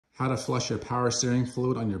how to flush your power steering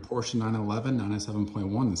fluid on your Porsche 911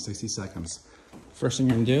 997.1 in 60 seconds. First thing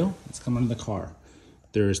you're gonna do is come under the car.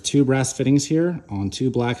 There's two brass fittings here on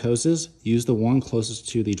two black hoses. Use the one closest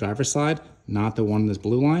to the driver's side, not the one in this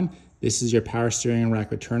blue line. This is your power steering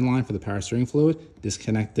rack return line for the power steering fluid.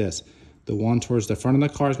 Disconnect this. The one towards the front of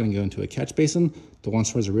the car is gonna go into a catch basin. The one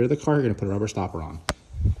towards the rear of the car, you're gonna put a rubber stopper on.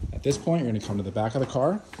 At this point, you're gonna come to the back of the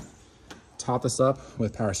car, top this up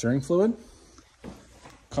with power steering fluid.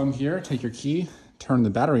 Come here, take your key, turn the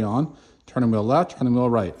battery on, turn the wheel left, turn the wheel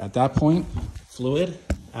right. At that point, fluid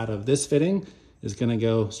out of this fitting is gonna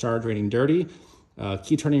go start draining dirty.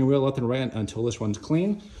 Keep turning your wheel left and right until this runs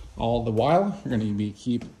clean. All the while, you're gonna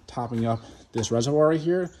keep topping up this reservoir right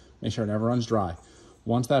here. Make sure it never runs dry.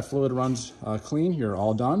 Once that fluid runs clean, you're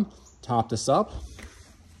all done. Top this up.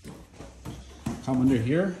 Come under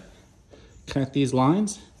here, connect these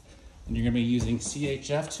lines, and you're gonna be using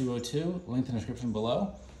CHF 202, link in the description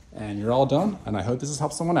below. And you're all done, and I hope this has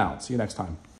helped someone out. See you next time.